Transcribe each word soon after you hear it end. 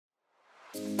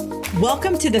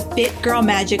Welcome to the Fit Girl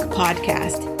Magic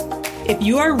podcast. If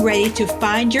you are ready to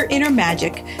find your inner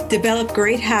magic, develop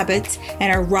great habits,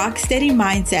 and a rock steady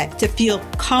mindset to feel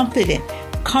confident,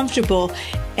 comfortable,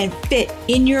 and fit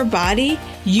in your body,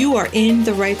 you are in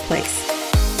the right place.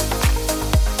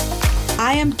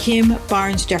 I am Kim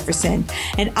Barnes Jefferson,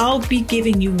 and I'll be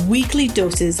giving you weekly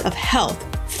doses of health,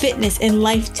 fitness, and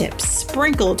life tips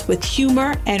sprinkled with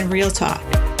humor and real talk.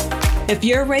 If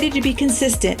you're ready to be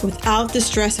consistent without the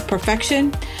stress of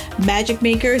perfection, magic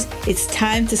makers, it's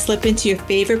time to slip into your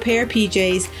favorite pair of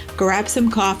PJs, grab some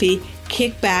coffee,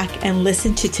 kick back, and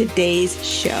listen to today's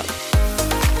show.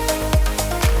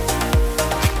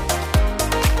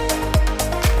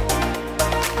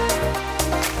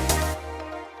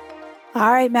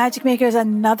 All right, Magic Makers,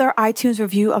 another iTunes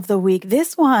review of the week.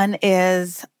 This one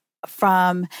is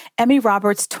from Emmy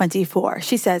Roberts 24.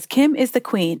 She says, Kim is the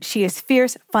queen. She is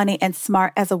fierce, funny, and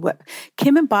smart as a whip.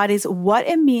 Kim embodies what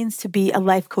it means to be a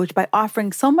life coach by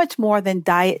offering so much more than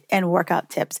diet and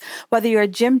workout tips. Whether you're a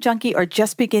gym junkie or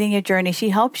just beginning your journey, she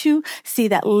helps you see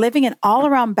that living an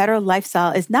all-around better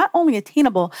lifestyle is not only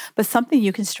attainable, but something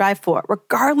you can strive for,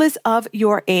 regardless of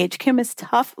your age. Kim is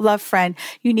tough love friend.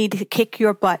 You need to kick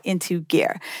your butt into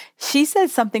gear. She said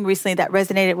something recently that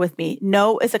resonated with me.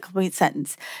 No is a complete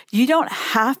sentence. You don't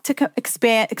have to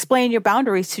explain your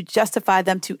boundaries to justify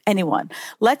them to anyone.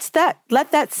 Let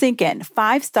that sink in.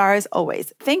 5 stars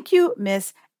always. Thank you,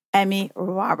 Miss Emmy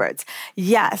Roberts.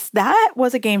 Yes, that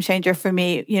was a game changer for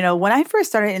me. You know, when I first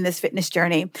started in this fitness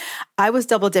journey, I was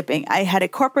double dipping. I had a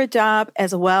corporate job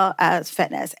as well as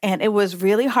fitness. And it was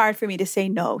really hard for me to say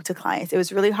no to clients. It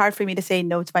was really hard for me to say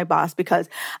no to my boss because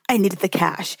I needed the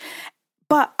cash.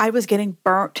 But I was getting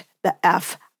burnt the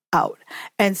F out.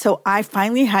 And so I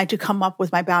finally had to come up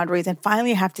with my boundaries and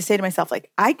finally have to say to myself, like,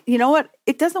 you know what?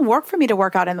 It doesn't work for me to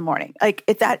work out in the morning. Like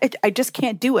I just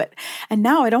can't do it. And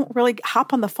now I don't really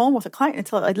hop on the phone with a client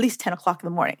until at least 10 o'clock in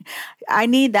the morning. I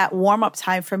need that warm up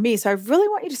time for me. So I really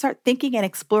want you to start thinking and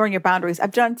exploring your boundaries.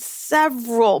 I've done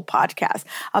several podcasts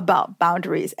about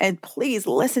boundaries, and please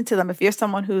listen to them if you're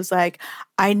someone who's like,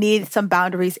 I need some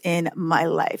boundaries in my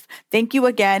life. Thank you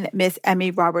again, Miss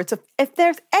Emmy Roberts. If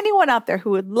there's anyone out there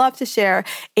who would love to share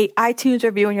a iTunes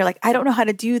review and you're like, I don't know how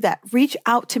to do that, reach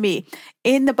out to me.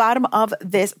 In the bottom of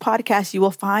this podcast, you will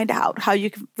find out how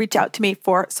you can reach out to me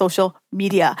for social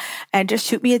media and just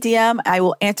shoot me a DM. I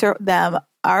will answer them.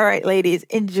 All right, ladies,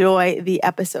 enjoy the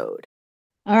episode.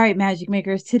 All right, Magic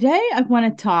Makers. Today, I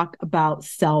want to talk about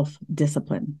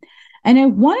self-discipline. And I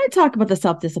want to talk about the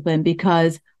self-discipline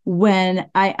because when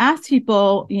I ask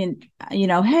people, you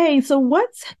know, hey, so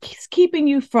what's keeping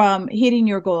you from hitting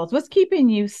your goals? What's keeping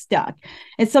you stuck?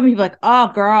 And some people are like,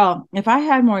 oh, girl, if I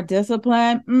had more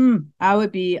discipline, I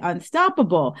would be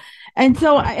unstoppable. And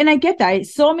so, and I get that.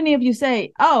 So many of you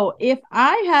say, oh, if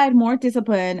I had more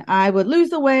discipline, I would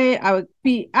lose the weight. I would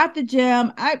be at the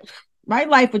gym. My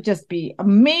life would just be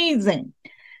amazing.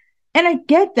 And I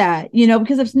get that, you know,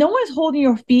 because if no one's holding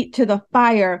your feet to the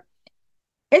fire,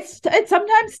 it's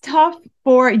sometimes tough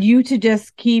for you to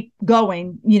just keep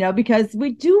going, you know, because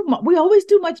we always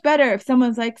do much better if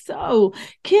someone's like, so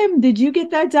Kim, did you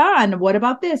get that done? What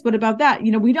about this? What about that?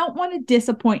 You know, we don't want to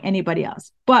disappoint anybody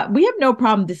else, but we have no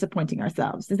problem disappointing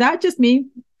ourselves. Is that just me?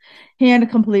 Hand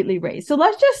completely raised. So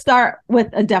let's just start with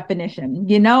a definition.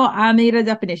 You know, I need a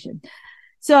definition.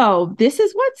 So this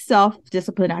is what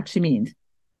self-discipline actually means.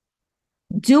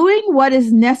 Doing what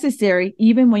is necessary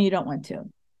even when you don't want to.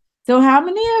 So how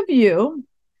many of you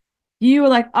were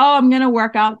like, oh, I'm going to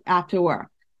work out after work.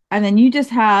 And then you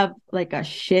just have like a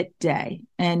shit day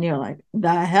and you're like,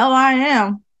 the hell I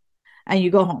am. And you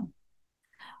go home.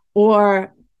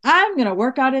 Or I'm going to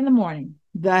work out in the morning.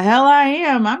 The hell I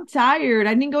am. I'm tired.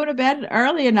 I didn't go to bed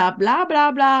early enough, blah,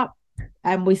 blah, blah.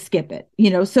 And we skip it, you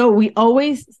know, so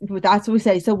that's what we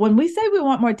say. So when we say we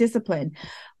want more discipline,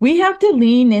 we have to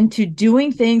lean into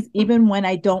doing things even when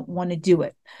I don't want to do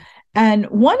it. And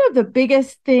one of the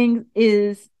biggest things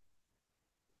is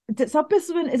that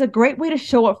self-discipline is a great way to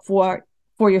show up for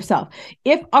yourself.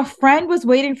 If a friend was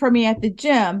waiting for me at the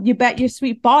gym, you bet your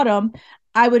sweet bottom,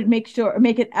 I would make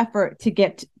an effort to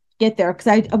get there because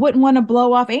I wouldn't want to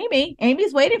blow off Amy.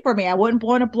 Amy's waiting for me. I wouldn't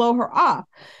want to blow her off.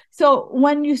 So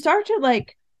when you start to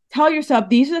like tell yourself,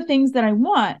 these are the things that I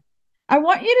want you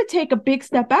to take a big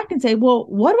step back and say, well,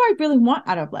 what do I really want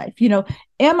out of life? You know,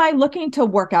 am I looking to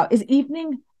work out? Is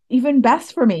evening even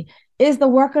best for me? Is the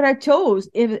workout I chose,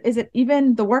 is it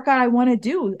even the workout I want to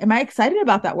do? Am I excited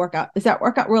about that workout? Is that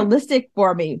workout realistic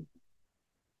for me?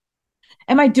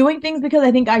 Am I doing things because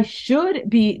I think I should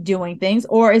be doing things?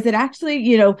 Or is it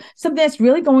actually, something that's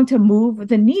really going to move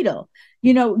the needle?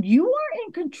 You are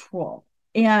in control.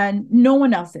 and no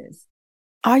one else is.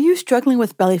 Are you struggling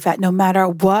with belly fat no matter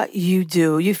what you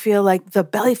do? You feel like the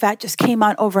belly fat just came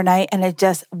on overnight and it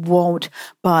just won't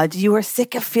budge. You are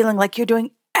sick of feeling like you're doing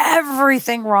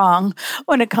everything wrong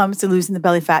when it comes to losing the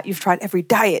belly fat. You've tried every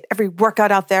diet, every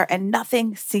workout out there, and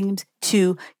nothing seems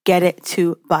to get it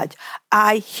to budge.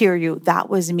 I hear you. That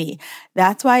was me.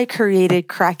 That's why I created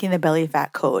Cracking the Belly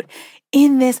Fat Code.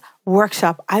 In this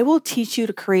workshop, I will teach you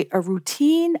to create a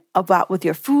routine with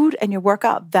your food and your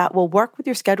workout that will work with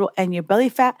your schedule and your belly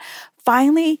fat,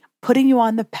 finally putting you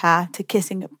on the path to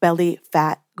kissing belly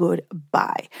fat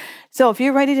goodbye. So if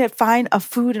you're ready to find a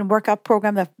food and workout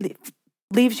program that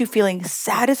leaves you feeling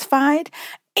satisfied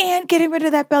and getting rid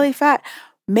of that belly fat,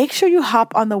 make sure you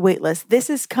hop on the wait list. This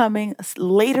is coming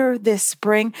later this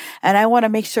spring, and I want to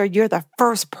make sure you're the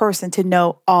first person to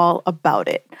know all about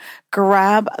it.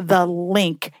 Grab the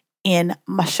link in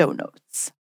my show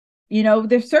notes.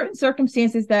 There's certain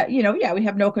circumstances that, we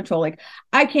have no control. Like,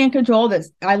 I can't control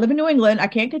this. I live in New England. I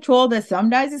can't control this. Some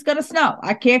days it's going to snow.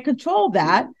 I can't control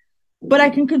that, but I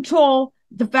can control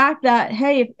the fact that,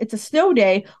 hey, if it's a snow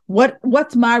day,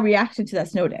 what's my reaction to that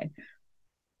snow day?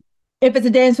 If it's a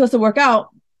day I'm supposed to work out,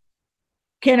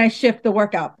 can I shift the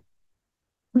workout?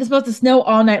 If it's supposed to snow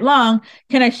all night long,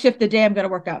 can I shift the day I'm going to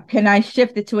work out? Can I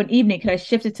shift it to an evening? Can I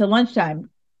shift it to lunchtime?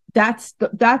 That's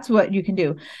what you can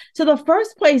do. So the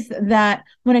first place that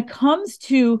when it comes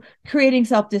to creating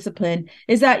self-discipline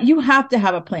is that you have to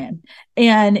have a plan.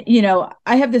 And,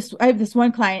 I have this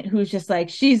one client who's just like,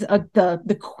 she's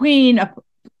the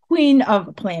queen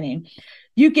of planning.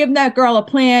 You give that girl a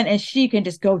plan and she can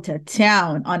just go to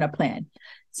town on a plan.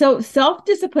 So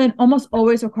self-discipline almost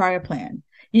always require a plan.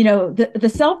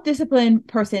 The self-discipline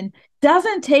person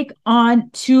doesn't take on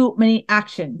too many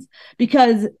actions,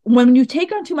 because when you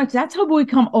take on too much, that's how we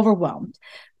become overwhelmed,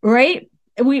 right?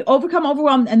 We become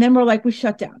overwhelmed and then we're like, we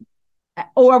shut down,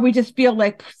 or we just feel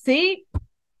like, see,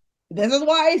 this is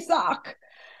why I suck.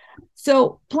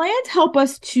 So plans help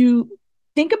us to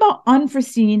think about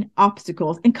unforeseen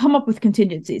obstacles and come up with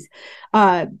contingencies.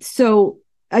 So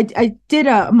I did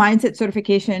a mindset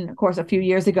certification course a few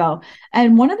years ago.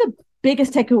 And one of the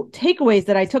biggest takeaways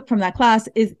that I took from that class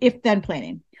is if-then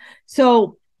planning.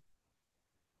 So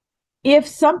if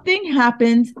something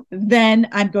happens, then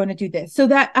I'm going to do this. So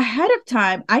that ahead of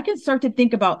time, I can start to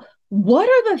think about what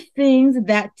are the things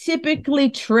that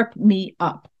typically trip me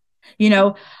up.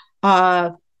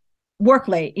 Work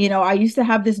late. I used to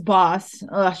have this boss.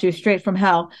 She was straight from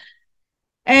hell.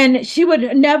 And she would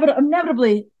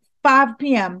inevitably 5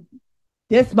 p.m.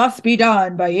 This must be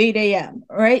done by 8 a.m.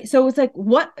 Right. So it's like,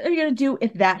 what are you going to do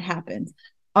if that happens?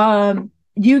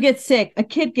 You get sick, a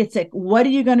kid gets sick. What are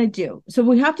you going to do? So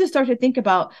we have to start to think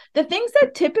about the things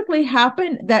that typically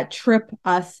happen that trip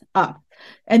us up.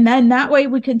 And then that way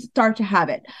we can start to have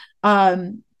it.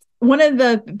 One of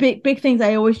the big things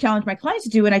I always challenge my clients to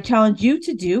do, and I challenge you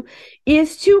to do,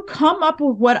 is to come up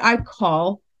with what I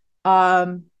call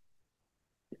a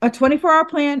 24-hour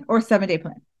plan or a 7-day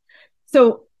plan.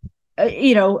 So,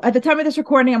 at the time of this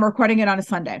recording, I'm recording it on a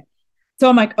Sunday. So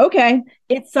I'm like, okay,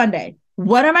 it's Sunday.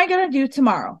 What am I going to do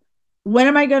tomorrow? When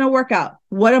am I going to work out?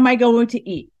 What am I going to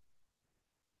eat?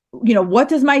 What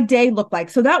does my day look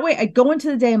like? So that way I go into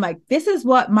the day, I'm like, this is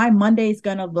what my Monday is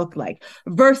going to look like,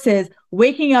 versus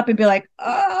waking up and be like,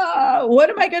 what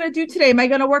am I going to do today? Am I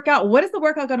going to work out? What is the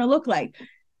workout going to look like?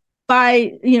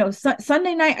 By,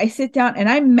 Sunday night, I sit down and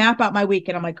I map out my week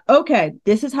and I'm like, okay,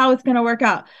 this is how it's going to work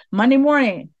out. Monday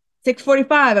morning,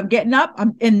 6:45, I'm getting up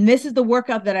and this is the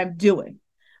workout that I'm doing.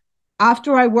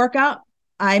 After I work out,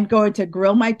 I'm going to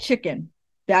grill my chicken.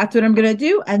 That's what I'm going to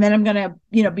do. And then I'm going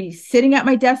to, be sitting at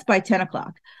my desk by 10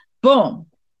 o'clock. Boom.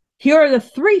 Here are the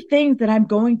 3 things that I'm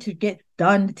going to get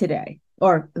done today,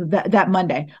 or that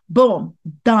Monday. Boom,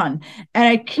 done. And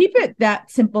I keep it that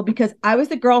simple because I was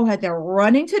the girl who had their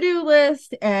running to-do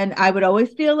list, and I would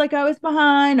always feel like I was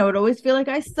behind. I would always feel like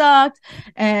I sucked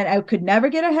and I could never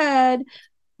get ahead.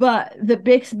 But the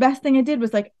best thing I did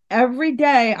was, like, every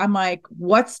day I'm like,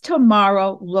 what's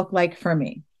tomorrow look like for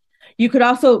me? You could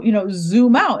also,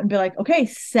 zoom out and be like, okay,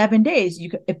 7 days.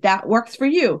 If that works for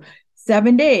you,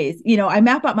 7 days. I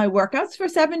map out my workouts for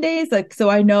 7 days. Like, so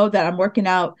I know that I'm working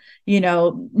out,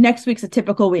 next week's a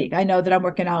typical week. I know that I'm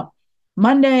working out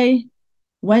Monday,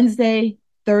 Wednesday,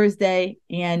 Thursday,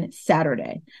 and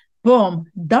Saturday. boom,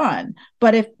 done.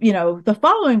 But if, the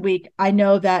following week, I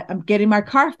know that I'm getting my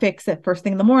car fixed at first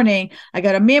thing in the morning, I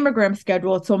got a mammogram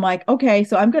scheduled. So I'm like, okay,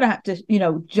 so I'm going to have to,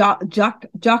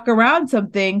 jock around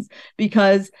some things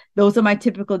because those are my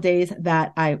typical days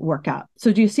that I work out.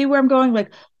 So do you see where I'm going?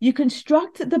 Like, you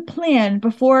construct the plan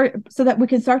before so that we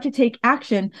can start to take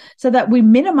action so that we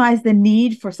minimize the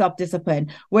need for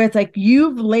self-discipline, where it's like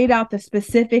you've laid out the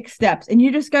specific steps and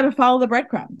you just got to follow the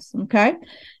breadcrumbs. Okay.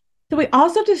 So we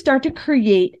also have to start to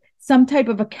create some type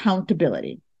of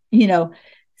accountability.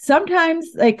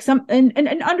 Sometimes like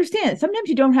and understand, sometimes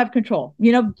you don't have control.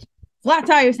 Flat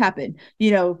tires happen,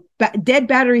 dead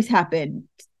batteries happen,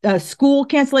 school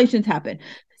cancellations happen.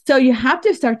 So you have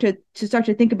to start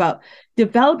to think about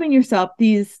developing yourself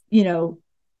these,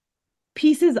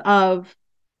 pieces of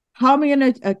how am I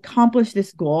going to accomplish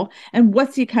this goal and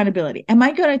what's the accountability? Am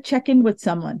I going to check in with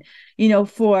someone,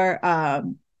 for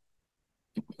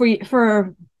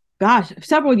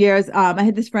several years. I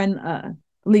had this friend,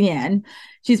 Leanne.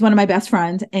 She's one of my best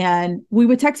friends, and we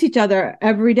would text each other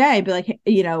every day, be like,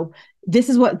 hey, this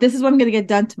is what I'm going to get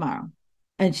done tomorrow.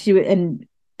 And she would,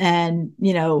 and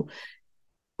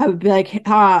I would be like,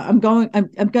 I'm going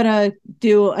to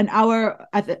do an hour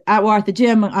at the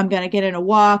gym. I'm going to get in a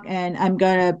walk, and I'm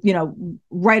going to,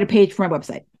 write a page for my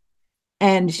website.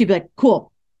 And she'd be like,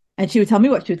 cool. And she would tell me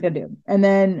what she was going to do. And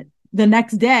then the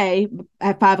next day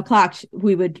at 5:00,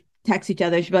 we would text each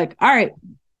other. She'd be like, all right,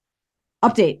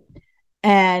 update.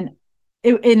 And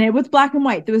it was black and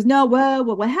white. There was no, well,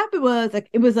 what happened was like,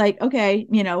 it was like, okay,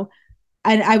 and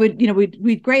I would,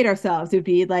 we'd grade ourselves. It would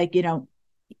be like,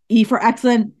 E for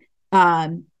excellent,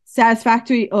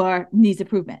 satisfactory, or needs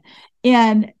improvement.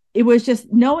 And it was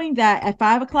just knowing that at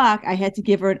 5:00, I had to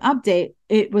give her an update.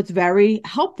 It was very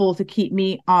helpful to keep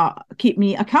me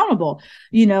accountable.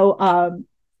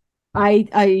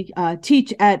 I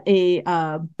teach at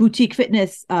a boutique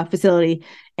fitness facility,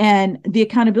 and the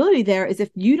accountability there is if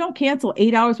you don't cancel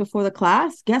 8 hours before the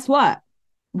class, guess what?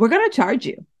 We're going to charge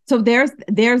you. So there's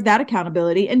that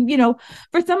accountability. And,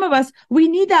 for some of us, we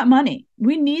need that money.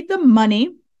 We need the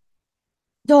money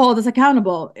to hold us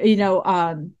accountable.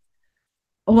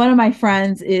 One of my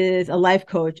friends is a life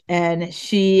coach, and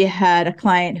she had a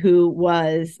client who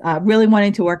was really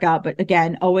wanting to work out, but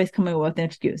again, always coming up with an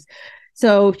excuse.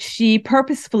 So she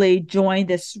purposefully joined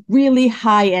this really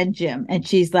high-end gym. And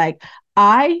she's like,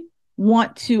 I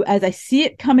want to, as I see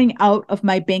it coming out of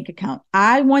my bank account,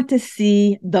 I want to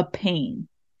see the pain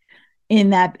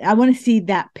in that. I want to see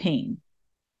that pain.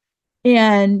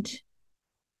 And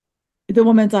the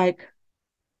woman's like,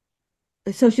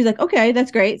 so she's like, okay,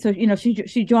 that's great. So,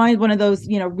 she joined one of those,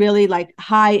 really like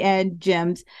high-end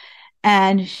gyms.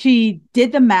 And she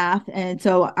did the math. And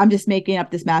so I'm just making up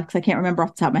this math because I can't remember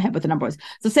off the top of my head what the number was.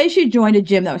 So say she joined a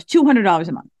gym that was $200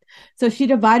 a month. So she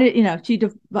divided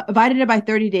it by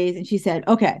 30 days. And she said,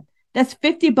 okay, that's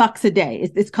 $50 a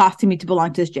day. It's costing me to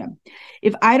belong to this gym.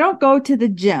 If I don't go to the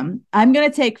gym, I'm going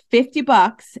to take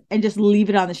 $50 and just leave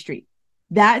it on the street.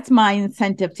 That's my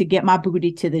incentive to get my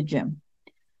booty to the gym.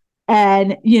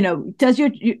 And, does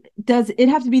it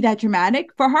have to be that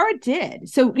dramatic? For her, it did.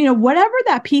 So, whatever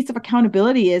that piece of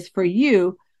accountability is for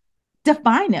you,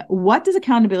 define it. What does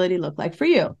accountability look like for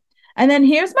you? And then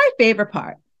here's my favorite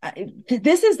part.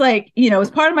 This is like, it's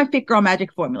part of my Fit Girl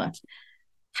Magic formula.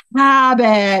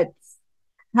 Habits.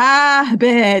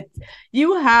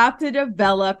 You have to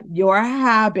develop your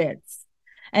habits.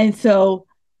 And so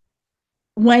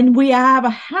when we have a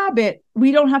habit,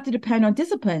 we don't have to depend on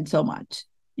discipline so much.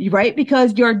 Right?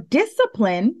 Because your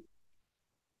discipline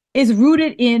is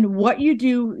rooted in what you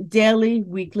do daily,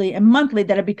 weekly, and monthly,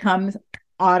 that it becomes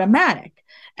automatic.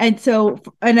 And so,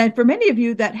 and then for many of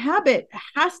you, that habit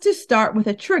has to start with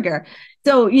a trigger.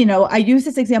 So, I use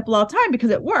this example all the time because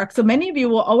it works. So many of you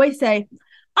will always say,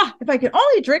 if I could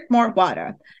only drink more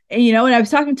water. And, and I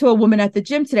was talking to a woman at the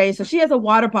gym today. So she has a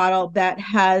water bottle that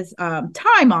has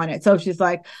time on it. So she's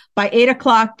like, by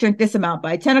 8:00, drink this amount.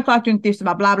 By 10:00, drink this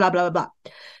amount, blah, blah, blah, blah, blah.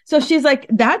 So she's like,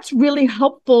 that's really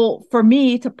helpful for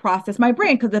me to process my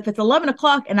brain. Because if it's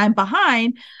 11:00 and I'm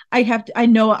behind, I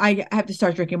know I have to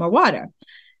start drinking more water.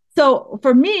 So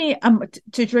for me,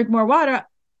 to drink more water,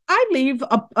 I leave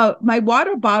my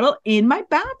water bottle in my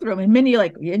bathroom. And many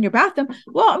like, in your bathroom?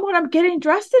 Well, when I'm getting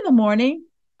dressed in the morning,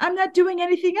 I'm not doing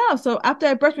anything else. So after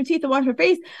I brush my teeth and wash my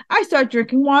face, I start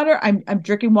drinking water. I'm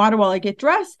drinking water while I get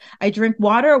dressed. I drink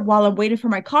water while I'm waiting for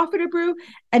my coffee to brew.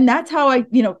 And that's how I,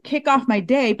 kick off my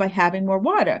day, by having more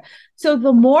water. So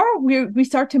the more we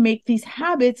start to make these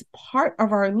habits part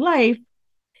of our life,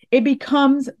 it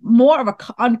becomes more of a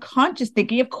unconscious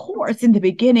thinking. Of course, in the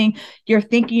beginning, you're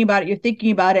thinking about it,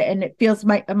 and it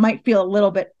might feel a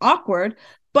little bit awkward.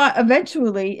 But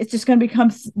eventually it's just going to become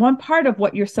one part of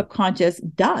what your subconscious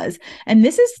does. And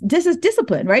this is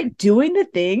discipline, right? Doing the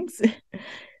things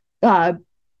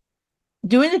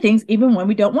even when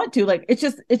we don't want to. Like it's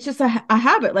just a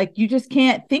habit. Like you just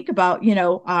can't think about,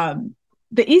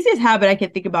 the easiest habit I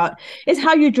can think about is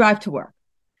how you drive to work.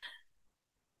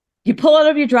 You pull out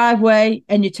of your driveway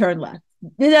and you turn left.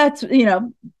 That's,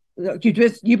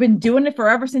 you've been doing it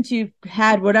forever since you've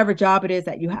had whatever job it is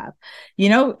that you have,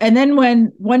 and then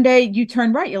when one day you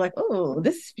turn right, you're like, oh,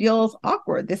 this feels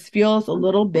awkward. This feels a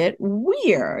little bit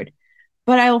weird.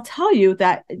 But I'll tell you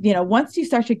that, once you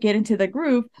start to get into the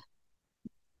groove,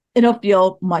 it'll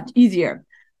feel much easier.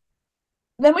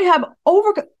 Then we have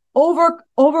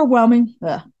overwhelming,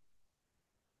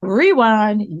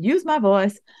 rewind, use my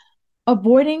voice,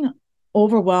 avoiding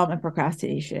overwhelm and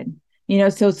procrastination.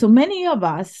 So many of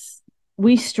us,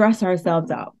 we stress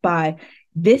ourselves out by,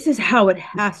 this is how it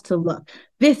has to look.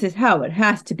 This is how it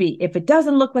has to be. If it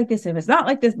doesn't look like this, if it's not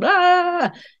like this,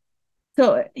 blah.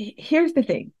 So here's the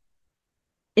thing.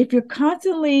 If you're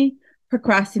constantly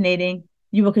procrastinating,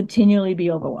 you will continually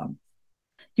be overwhelmed.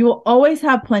 You will always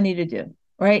have plenty to do,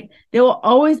 right? There will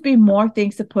always be more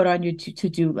things to put on your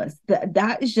to-do list.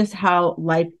 That is just how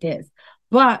life is.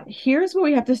 But here's where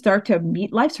we have to start to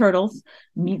meet life's hurdles,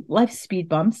 meet life's speed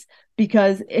bumps,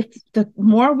 because if the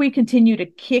more we continue to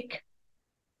kick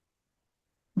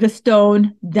the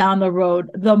stone down the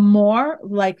road, the more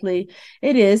likely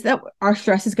it is that our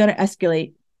stress is going to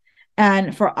escalate.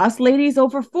 And for us ladies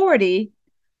over 40,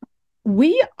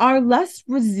 we are less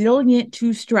resilient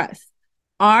to stress.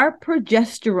 Our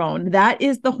progesterone, that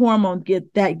is the hormone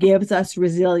that gives us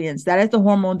resilience. That is the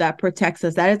hormone that protects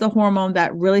us. That is the hormone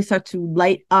that really starts to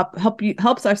light up,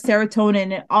 helps our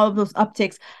serotonin and all of those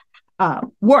upticks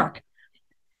work.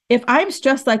 If I'm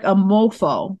stressed like a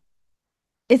mofo,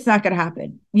 it's not going to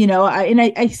happen.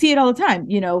 I see it all the time.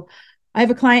 I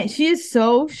have a client, she is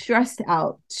so stressed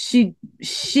out.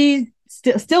 She's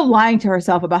still lying to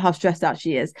herself about how stressed out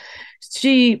she is.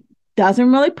 She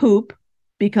doesn't really poop,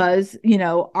 because,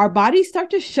 our bodies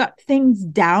start to shut things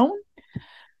down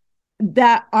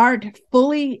that aren't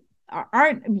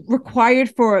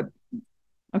required for.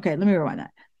 Okay, let me rewind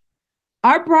that.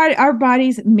 Our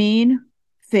body's main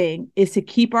thing is to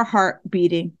keep our heart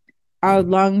beating, our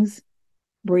lungs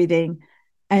breathing,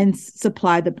 and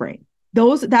supply the brain.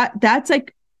 Those are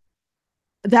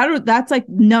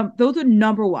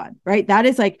number one, right? That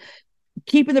is like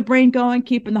keeping the brain going,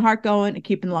 keeping the heart going, and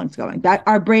keeping the lungs going. That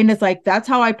our brain is like, that's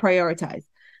how I prioritize.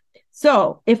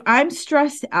 So if I'm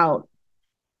stressed out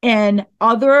and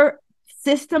other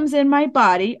systems in my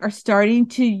body are starting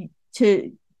to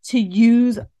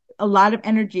use a lot of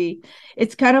energy,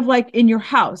 it's kind of like in your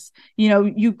house.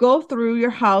 You go through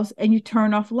your house and you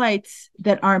turn off lights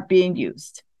that aren't being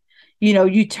used.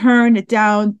 You turn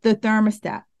down the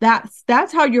thermostat.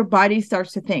 That's how your body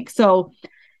starts to think. So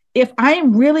if I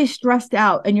am really stressed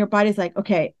out and your body's like,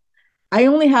 okay, I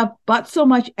only have but so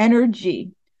much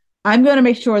energy, I'm going to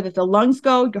make sure that the lungs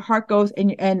go, your heart goes,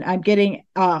 and I'm getting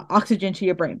oxygen to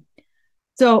your brain.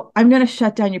 So I'm going to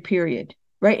shut down your period,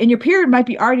 right? And your period might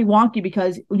be already wonky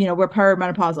because, we're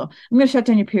perimenopausal. I'm going to shut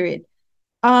down your period.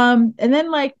 And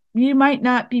then you might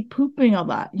not be pooping a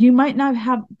lot. You might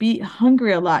not be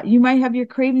hungry a lot. You might have your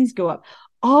cravings go up.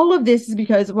 All of this is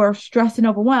because we're stressed and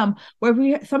overwhelmed, where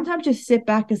we sometimes just sit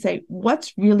back and say,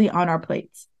 what's really on our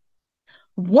plates?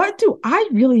 What do I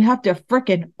really have to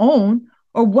frickin' own?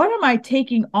 Or what am I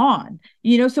taking on?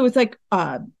 So it's like,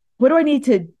 what do I need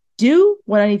to do?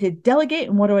 What do I need to delegate?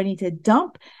 And what do I need to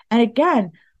dump? And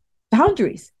again,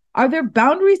 boundaries. Are there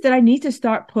boundaries that I need to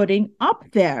start putting up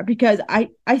there? Because I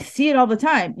see it all the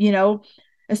time,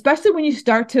 especially when you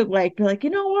start to be like, you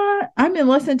know what, I'm going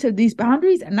to listen to these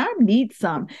boundaries and I need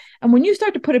some. And when you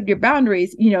start to put up your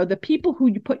boundaries, the people who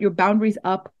you put your boundaries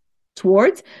up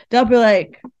towards, they'll be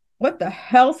like, what the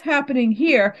hell's happening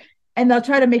here? And they'll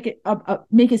try to make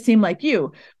it seem like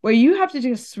you, where you have to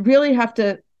just really have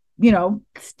to,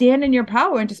 stand in your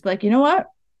power and just be like, you know what,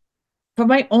 for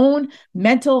my own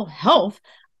mental health,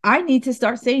 I need to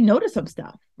start saying no to some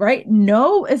stuff. Right?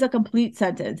 No is a complete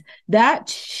sentence. That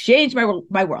changed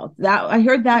my world. That I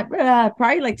heard that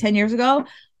probably 10 years ago.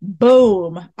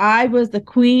 Boom. I was the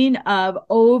queen of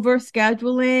over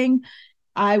scheduling.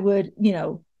 I would,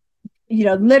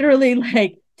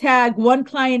 literally tag one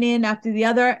client in after the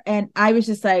other. And I was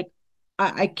just like,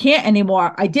 I can't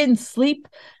anymore. I didn't sleep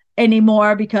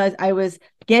anymore because I was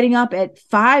getting up at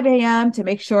 5 a.m. to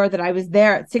make sure that I was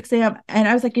there at 6 a.m. And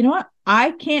I was like, you know what? I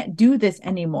can't do this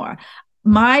anymore.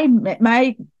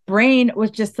 My brain was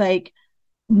just like,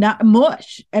 not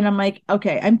mush. And I'm like,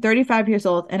 okay, I'm 35 years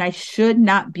old and I should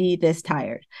not be this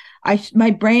tired. I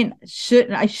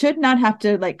should not have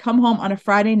to like come home on a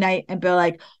Friday night and be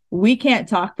like, we can't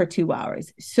talk for 2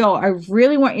 hours. So I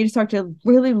really want you to start to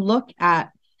really look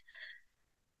at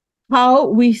how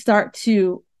we start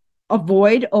to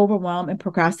avoid overwhelm and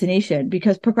procrastination,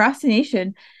 because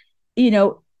procrastination, you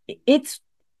know, it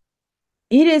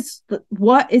is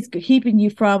what is keeping you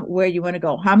from where you want to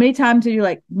go. How many times are you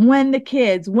like, when the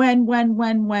kids, when,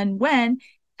 and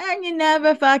you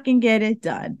never fucking get it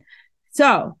done.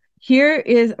 So here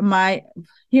is my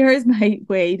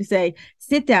way to say,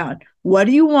 sit down. What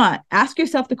do you want? Ask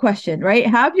yourself the question, right?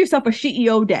 Have yourself a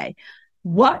CEO day.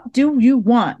 What do you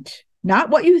want? Not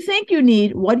what you think you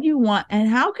need. What do you want? And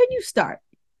how can you start?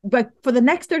 But for the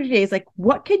next 30 days, like,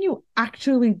 what can you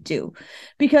actually do?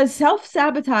 Because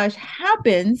self-sabotage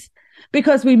happens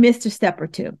because we missed a step or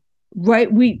two,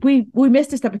 right? We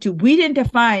missed a step or two. We didn't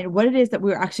define what it is that we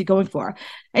were actually going for.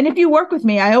 And if you work with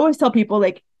me, I always tell people,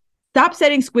 like, stop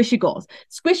setting squishy goals.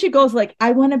 Squishy goals, like,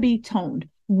 I want to be toned.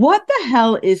 What the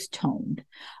hell is toned?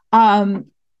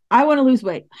 I want to lose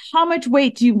weight. How much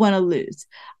weight do you want to lose?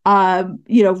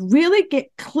 Really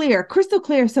get clear, crystal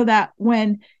clear, so that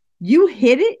when you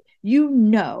hit it,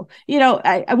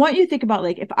 I want you to think about,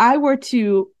 like, if I were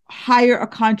to hire a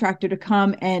contractor to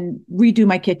come and redo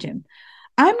my kitchen,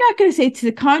 I'm not going to say to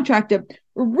the contractor,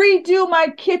 redo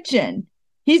my kitchen.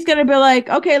 He's going to be like,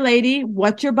 okay, lady,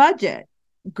 what's your budget?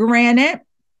 Granite,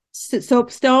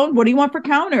 soapstone. What do you want for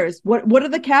counters? What do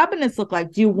the cabinets look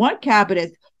like? Do you want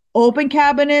cabinets, open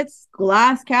cabinets,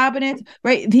 glass cabinets,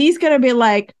 right? He's going to be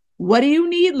like, what do you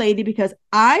need, lady? Because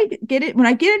I get it when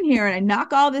I get in here and I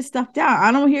knock all this stuff down.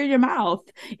 I don't hear your mouth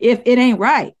if it ain't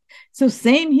right. So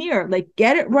same here, like,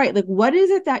 get it right. Like, what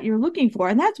is it that you're looking for?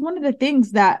 And that's one of the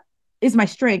things that is my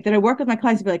strength, that I work with my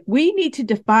clients to be like, we need to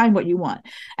define what you want.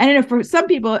 And for some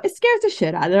people, it scares the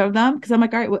shit out of them, because I'm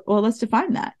like, all right, well, let's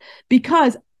define that,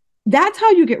 because that's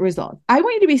how you get results. I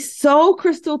want you to be so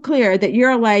crystal clear that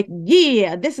you're like,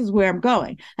 yeah, this is where I'm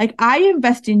going. Like, I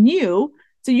invest in you,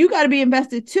 so you got to be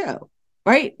invested too,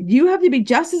 right? You have to be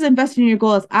just as invested in your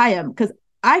goal as I am, because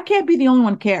I can't be the only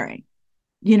one caring.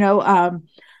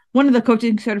 One of the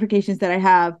coaching certifications that I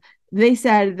have, they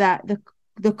said that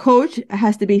the coach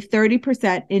has to be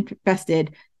 30%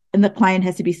 invested and the client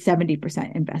has to be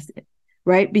 70% invested,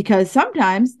 right? Because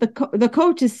sometimes the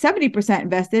coach is 70%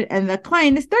 invested and the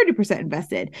client is 30%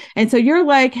 invested. And so you're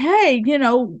like, hey,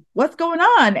 what's going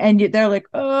on? And they're like,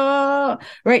 oh,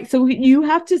 right. So you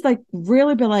have to, like,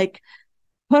 really be like,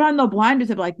 put on the blinders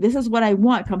of, like, this is what I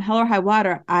want. Come hell or high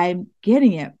water, I'm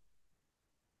getting it.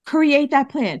 Create that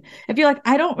plan. If you're like,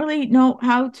 I don't really know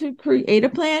how to create a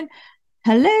plan,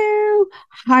 hello,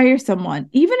 hire someone.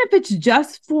 Even if it's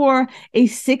just for a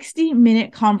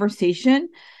 60-minute conversation,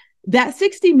 that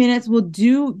 60 minutes will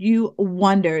do you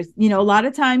wonders. A lot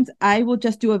of times I will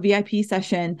just do a VIP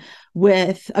session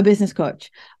with a business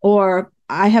coach, or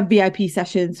I have VIP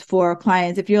sessions for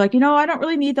clients. If you're like, I don't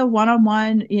really need the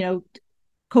one-on-one,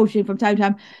 coaching from time to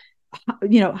time,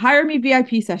 hire me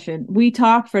VIP session. We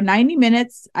talk for 90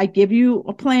 minutes. I give you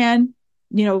a plan.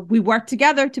 We work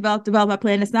together to develop a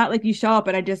plan. It's not like you show up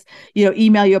and I just,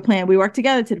 email you a plan. We work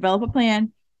together to develop a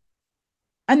plan.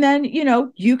 And then,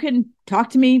 you can talk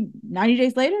to me 90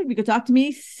 days later. You could talk to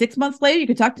me 6 months later. You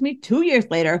could talk to me 2 years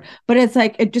later. But it's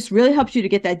like, it just really helps you to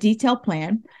get that detailed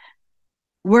plan.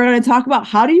 We're going to talk about,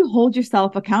 how do you hold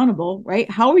yourself accountable, right?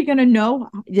 How are you going to know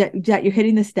that you're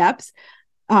hitting the steps?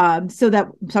 So that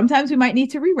sometimes we might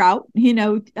need to reroute.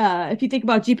 If you think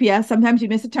about GPS, sometimes you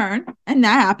miss a turn, and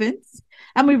that happens,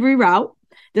 and we reroute.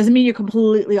 Doesn't mean you're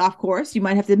completely off course. You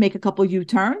might have to make a couple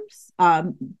U-turns.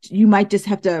 You might just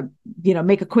have to,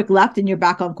 make a quick left and you're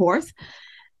back on course.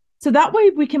 So that way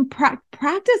we can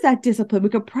practice that discipline. We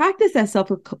can practice that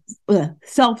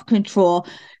self-control,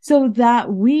 so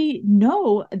that we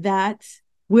know that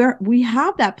we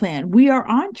have that plan, we are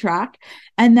on track,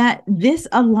 and that this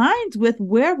aligns with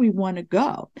where we want to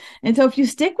go. And so if you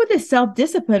stick with this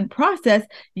self-discipline process,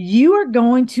 you are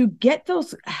going to get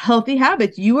those healthy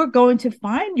habits. You are going to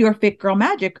find your fit girl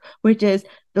magic, which is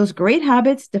those great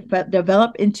habits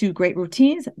develop into great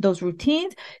routines. Those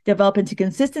routines develop into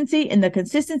consistency, and the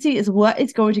consistency is what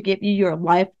is going to give you your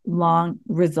lifelong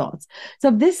results. So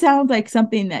if this sounds like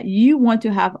something that you want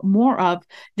to have more of,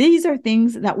 these are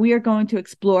things that we are going to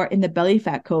explore in the belly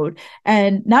fat code.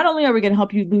 And not only are we going to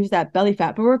help you lose that belly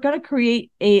fat, but we're going to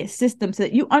create a system so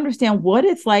that you understand what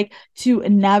it's like to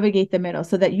navigate the middle,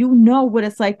 so that you know what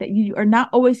it's like, that you are not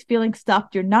always feeling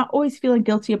stuffed. You're not always feeling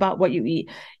guilty about what you eat.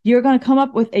 You're going to come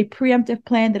up with a preemptive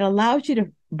plan that allows you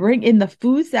to bring in the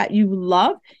foods that you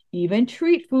love even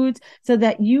treat foods, so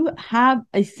that you have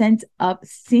a sense of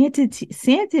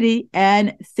satiety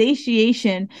and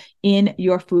satiation in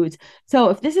your foods. So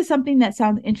if this is something that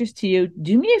sounds interesting to you,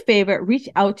 do me a favor, reach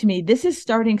out to me. This is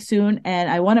starting soon, and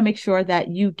I want to make sure that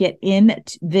you get in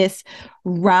this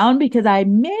round, because I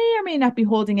may or may not be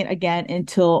holding it again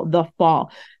until the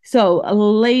fall. So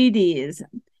ladies,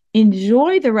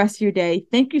 enjoy the rest of your day.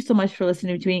 Thank you so much for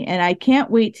listening to me. And I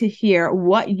can't wait to hear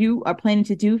what you are planning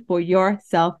to do for your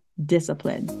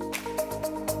self-discipline.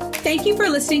 Thank you for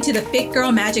listening to the Fit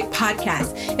Girl Magic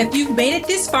podcast. If you've made it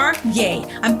this far, yay.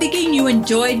 I'm thinking you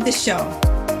enjoyed the show.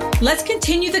 Let's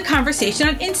continue the conversation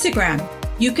on Instagram.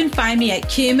 You can find me at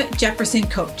Kim Jefferson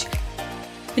Coach.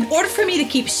 In order for me to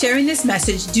keep sharing this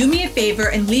message, do me a favor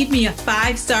and leave me a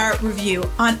 5-star review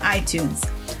on iTunes.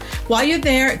 While you're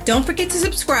there, don't forget to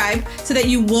subscribe so that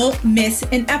you won't miss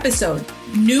an episode.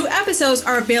 New episodes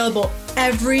are available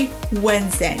every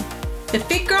Wednesday. The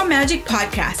Fit Girl Magic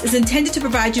podcast is intended to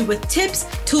provide you with tips,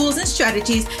 tools, and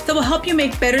strategies that will help you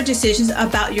make better decisions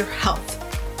about your health.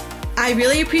 I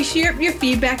really appreciate your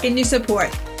feedback and your support.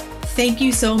 Thank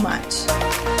you so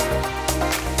much.